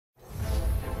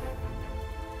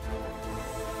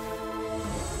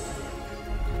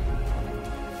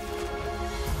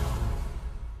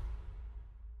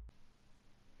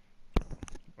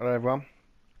Hello everyone,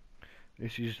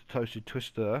 this is Toasted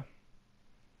Twister,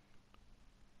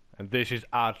 and this is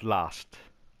Outlast,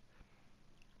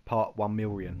 part 1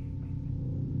 million.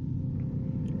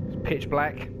 It's pitch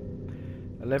black,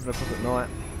 11 o'clock at night.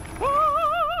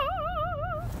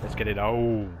 Let's get it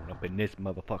on up in this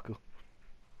motherfucker.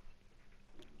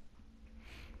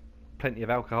 Plenty of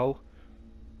alcohol.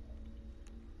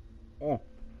 Oh.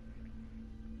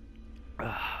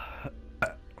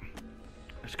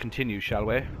 Let's continue, shall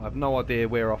we? I have no idea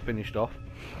where I finished off.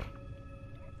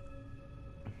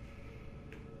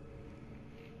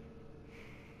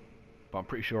 But I'm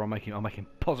pretty sure I'm making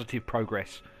positive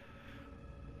progress.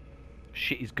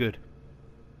 Shit is good.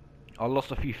 I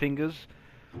lost a few fingers.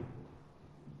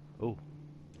 Oh,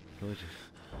 noises.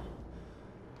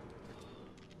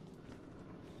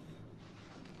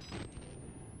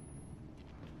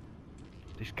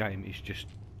 This game is just...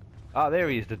 Ah, there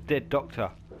he is, the dead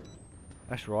doctor.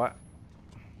 That's right.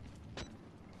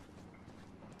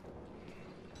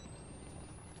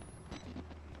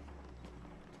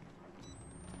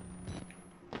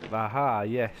 Aha,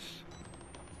 yes.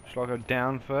 Shall I go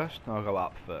down first? No, I'll go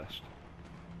up first.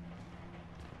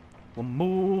 We're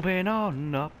moving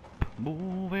on up,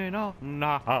 moving on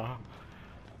now.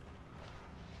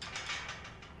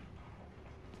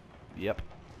 Yep,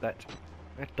 that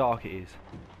dark it is.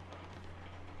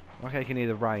 Okay, I can hear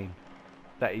the rain.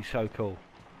 That is so cool.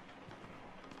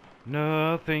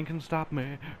 Nothing can stop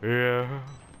me. Yeah.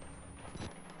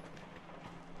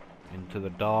 Into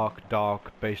the dark,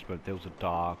 dark basement. There was a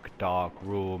dark, dark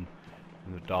room.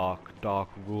 In the dark, dark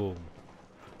room.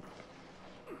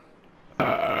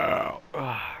 There's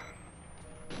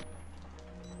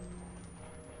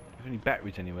any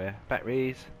batteries anywhere?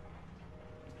 Batteries.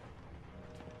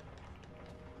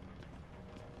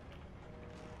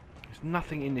 There's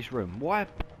nothing in this room. Why?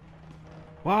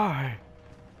 Why?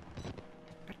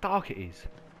 How dark it is.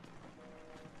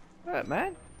 Look,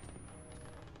 man.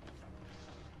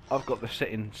 I've got the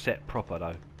setting set proper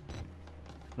though.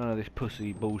 None of this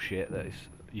pussy bullshit that is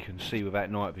you can see without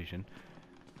night vision.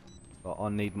 But I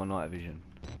need my night vision.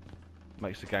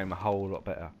 Makes the game a whole lot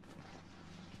better.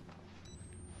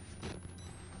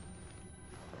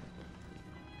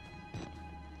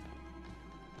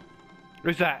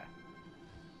 Who's that?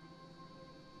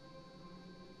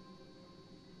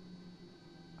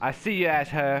 I see you as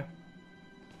her.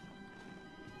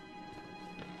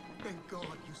 Thank God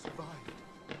you survived.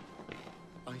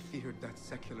 I feared that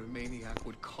secular maniac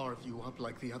would carve you up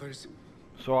like the others.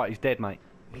 It's alright, he's dead, mate.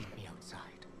 Meet me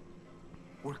outside.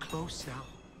 We're close now.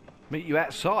 Meet you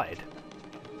outside?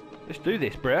 Let's do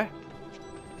this, bruh.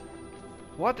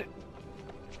 What?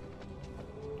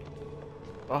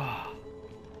 Oh.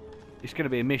 It's gonna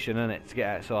be a mission, isn't it, to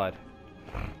get outside?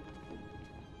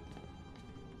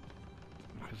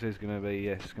 Because there's gonna be,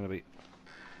 yes, it's gonna be...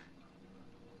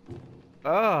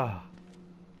 Oh.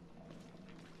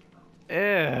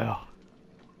 Ew.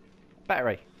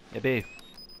 Battery. Yeah, beer.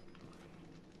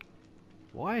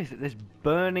 Why is it there's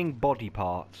burning body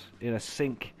parts in a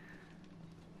sink?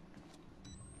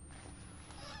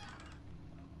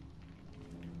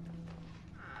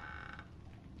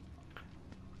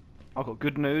 I've got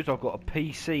good news, I've got a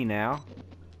PC now.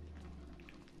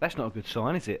 That's not a good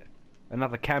sign, is it?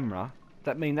 Another camera. Does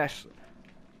that mean that's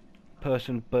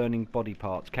person burning body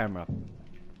parts camera?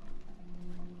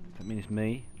 Does that mean it's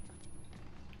me?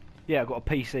 Yeah, I've got a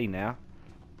PC now.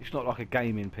 It's not like a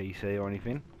gaming PC or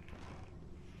anything.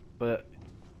 But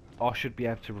I should be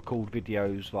able to record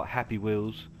videos like Happy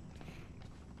Wheels.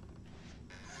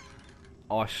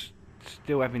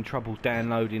 Still having trouble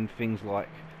downloading things like...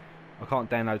 I can't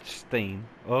download Steam.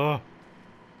 To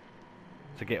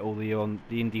get all the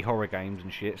indie horror games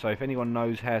and shit. So if anyone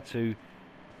knows how to...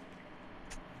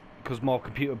 Because my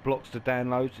computer blocks the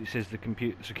downloads, it says the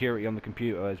security on the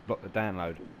computer has blocked the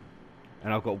download.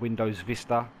 And I've got Windows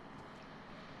Vista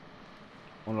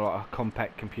on like a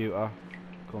compact computer,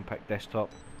 compact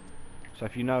desktop. So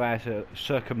if you know how to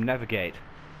circumnavigate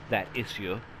that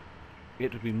issue,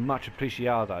 it would be much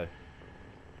appreciado.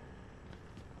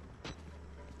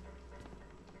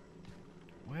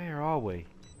 Where are we?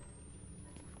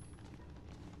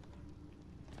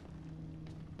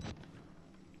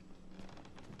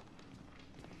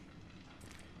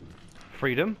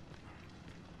 Freedom.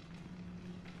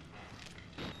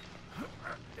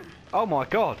 Oh my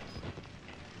god!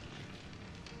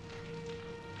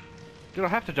 Did I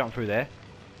have to jump through there?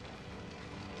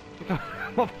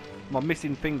 my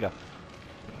missing finger.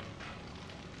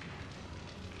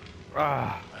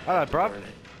 Ah, hello, bruv.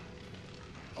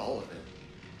 All of it.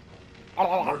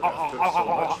 Murkoff took so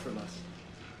much from us.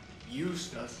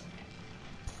 Used us.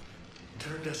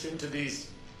 Turned us into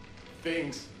these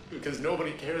things because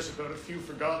nobody cares about a few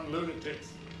forgotten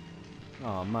lunatics.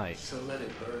 Oh, mate. So let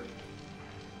it burn.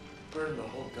 Burn the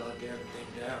whole goddamn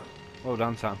thing down. Well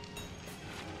done, son.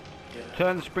 Yeah.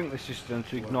 Turn the sprinkler system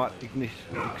to ignite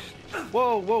ignition.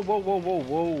 Whoa, whoa, whoa, whoa, whoa,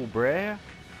 whoa, bruh.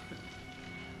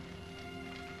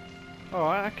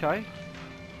 Alright, okay.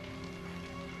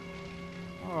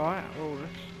 Alright, well,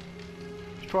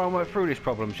 let's try and work through this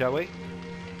problem, shall we?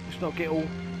 Let's not get all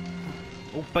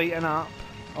beaten up.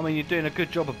 I mean, you're doing a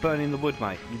good job of burning the wood,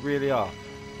 mate. You really are.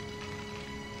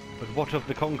 But what of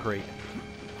the concrete?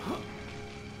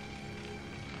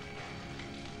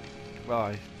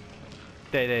 Right.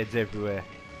 Dead heads everywhere.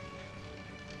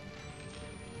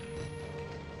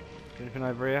 Anything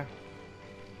over here?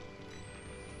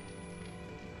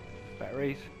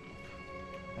 Batteries.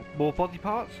 More body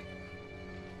parts?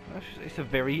 It's a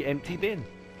very empty bin.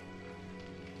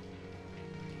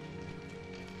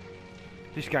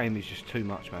 This game is just too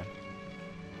much, man.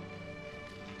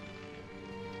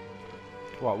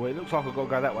 Right, well, it looks like I've got to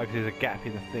go that way because there's a gap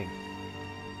in the thing.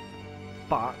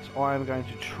 But I am going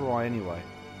to try anyway.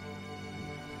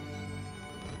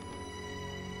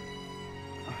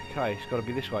 Okay, it's got to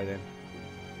be this way then.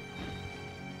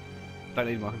 Don't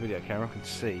need my video camera, I can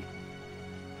see.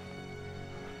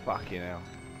 Fucking hell.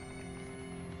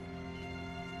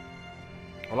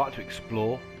 I like to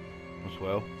explore as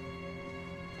well.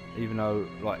 Even though,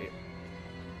 like,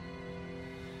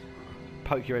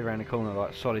 poke your head around the corner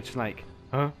like Solid Snake.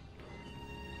 Huh?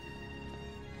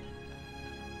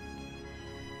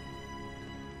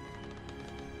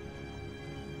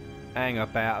 Hang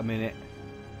about a minute.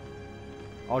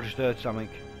 I just heard something.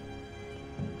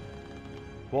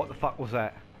 What the fuck was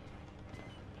that?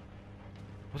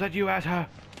 Was that you, Asher?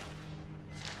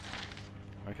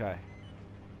 Okay.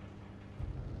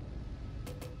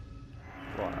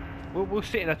 Right. We'll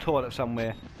sit in a toilet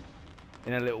somewhere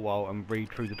in a little while and read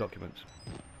through the documents.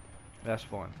 That's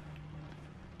fine.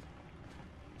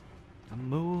 I'm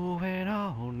moving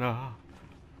on now.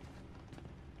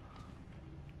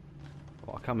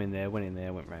 Right, I come in there, went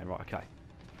round. Right, okay.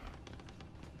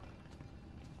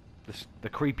 The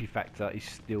creepy factor is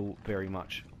still very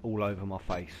much all over my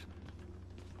face.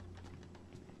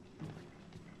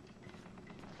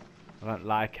 I don't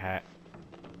like it.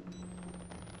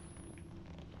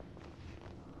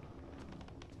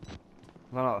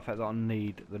 I don't like the fact that I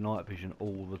need the night vision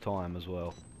all the time as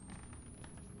well.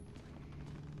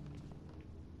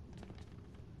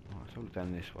 Right, let's look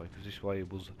down this way, because this way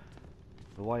was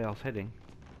the way I was heading.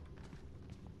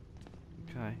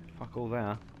 Okay, fuck all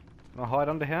that. Can I hide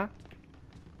under here?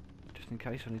 Just in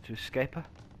case I need to escape her.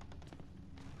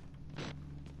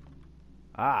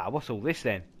 Ah, what's all this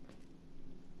then?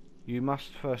 You must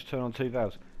first turn on 2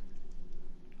 valves.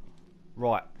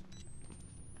 Right.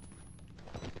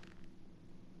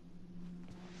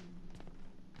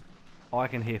 I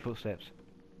can hear footsteps.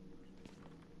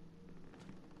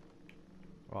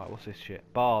 Right, what's this shit?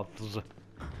 Baths.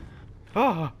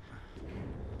 Ah!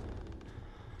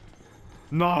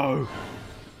 No!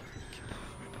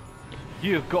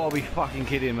 You've got to be fucking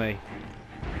kidding me.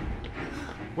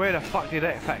 Where the fuck did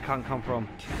that fat cunt come from?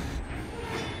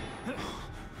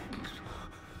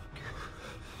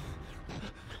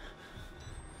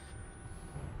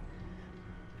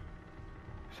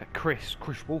 Is that Chris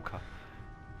Walker?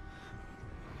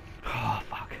 Oh,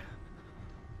 fuck.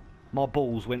 My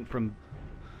balls went from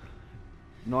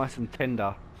nice and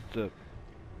tender to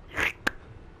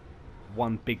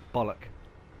one big bollock.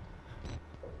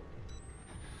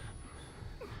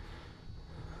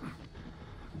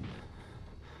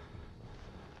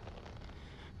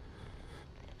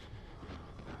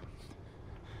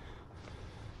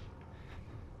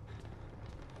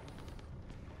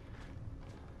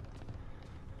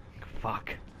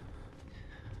 Fuck.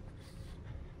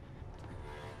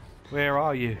 Where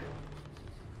are you?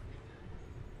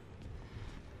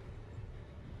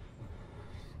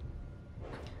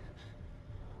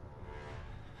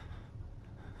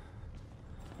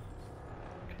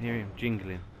 I can hear him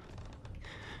jingling.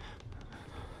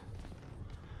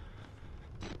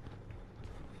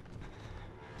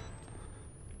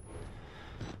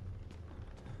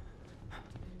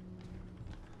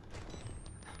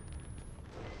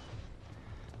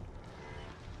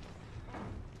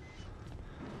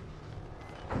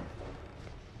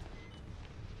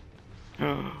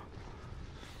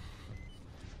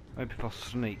 Maybe if I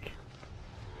sneak.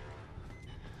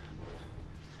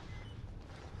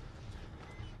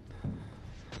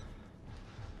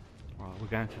 Right, we're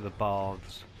going to the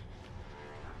baths.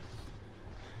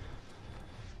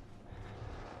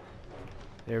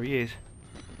 There he is.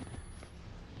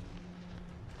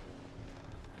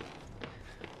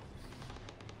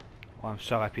 I'm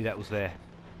so happy that was there.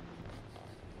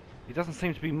 It doesn't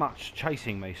seem to be much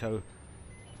chasing me, so... Is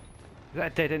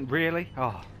that a dead end? Really?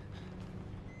 Oh.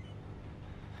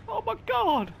 Oh my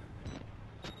god!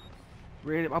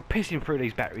 Really? I'm pissing through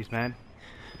these batteries, man.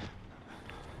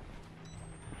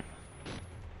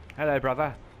 Hello,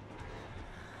 brother.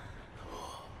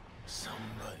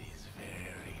 Somebody's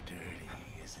very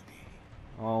dirty, isn't he?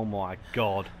 Oh my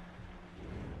god.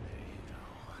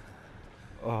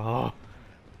 Oh.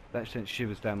 That sent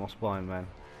shivers down my spine, man.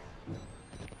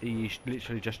 He's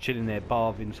literally just chilling there,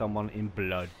 bathing someone in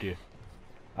blood.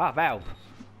 Ah, valve.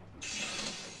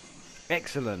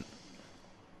 Excellent.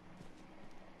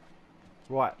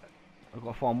 Right, I've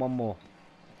got to find one more.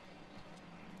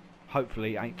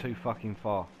 Hopefully, it ain't too fucking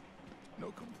far. No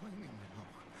complaining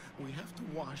now. We have to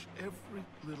wash every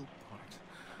little part.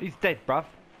 He's dead, bruv.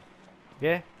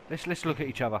 Yeah, let's look at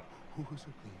each other. Who's a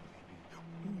clean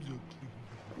baby? Who's a clean baby?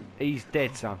 He's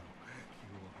dead, son.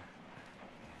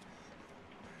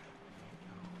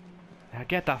 Now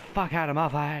get the fuck out of my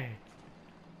face.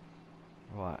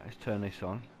 Right, let's turn this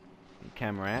on. Get the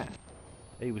camera out.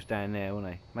 He was down there,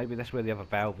 wasn't he? Maybe that's where the other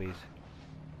valve is.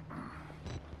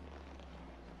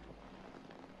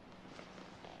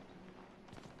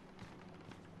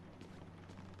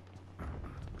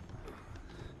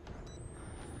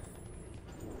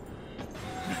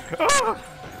 Ah!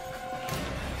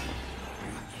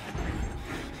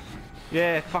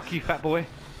 Yeah, fuck you, fat boy.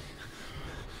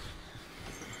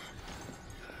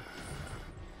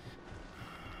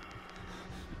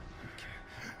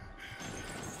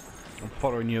 I'm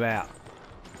following you out.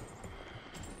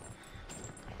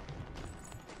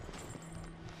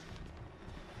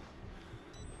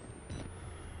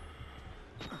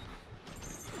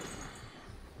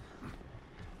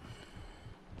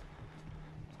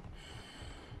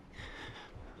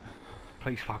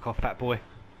 Please fuck off, fat boy.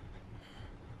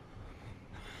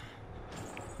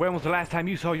 When was the last time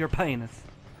you saw your penis?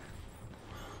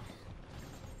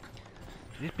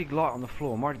 This big light on the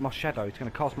floor, my shadow, it's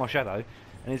going to cast my shadow,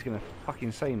 and he's going to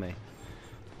fucking see me.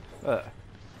 Look.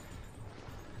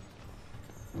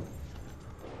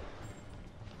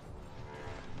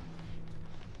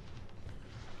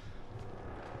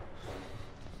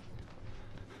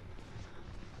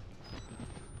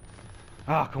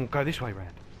 Ah, come on, go this way, round.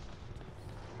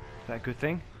 Is that a good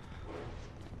thing?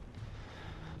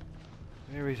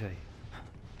 Where is he?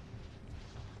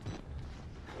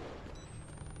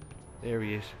 There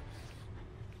he is.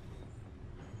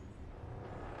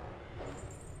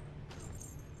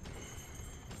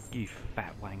 You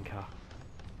fat wanker.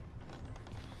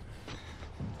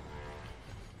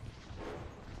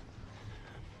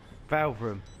 Valve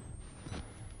room.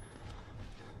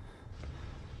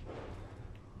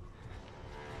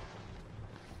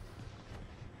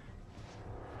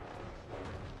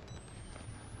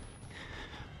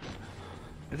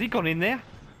 Has he gone in there?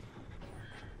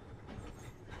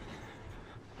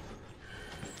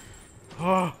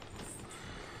 Oh.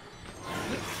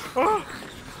 Oh.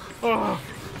 Oh.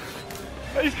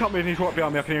 He's coming, he's right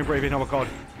behind me, I can hear him breathing, oh my god.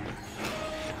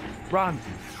 Run!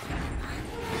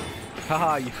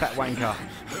 Haha, you fat wanker.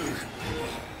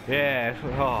 Yeah,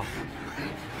 oh.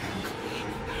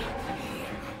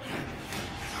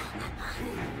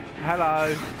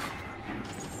 Hello.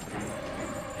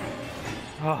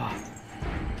 Oh.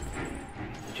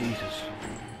 Jesus.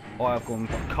 I have gone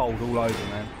cold all over,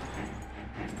 man.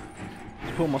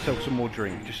 Let's pour myself some more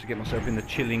drink, just to get myself in the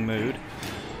chilling mood.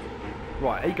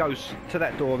 Right, he goes to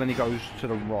that door, then he goes to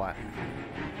the right.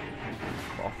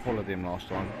 But I followed him last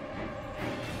time.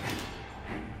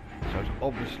 So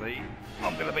obviously,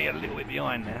 I'm going to be a little bit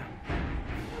behind now.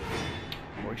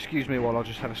 Well, excuse me while I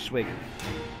just have a swig.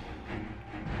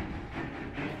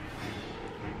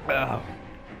 Oh.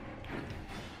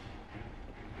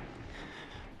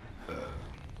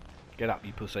 Get up,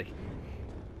 you pussy.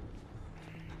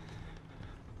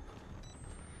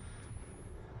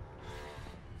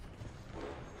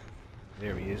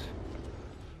 There he is.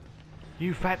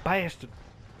 You fat bastard.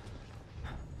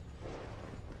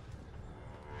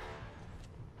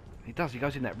 He does, he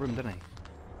goes in that room, doesn't he?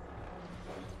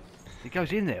 He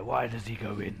goes in there. Why does he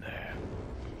go in there?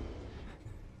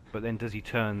 But then does he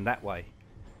turn that way?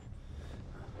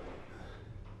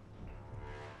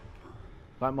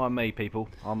 Don't mind me, people.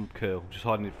 I'm cool. Just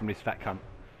hiding it from this fat cunt.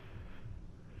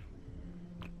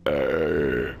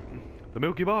 The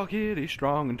Milky Market is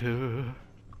strong and tough.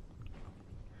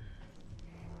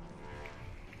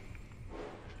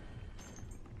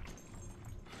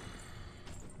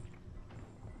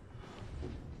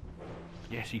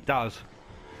 Yes, he does.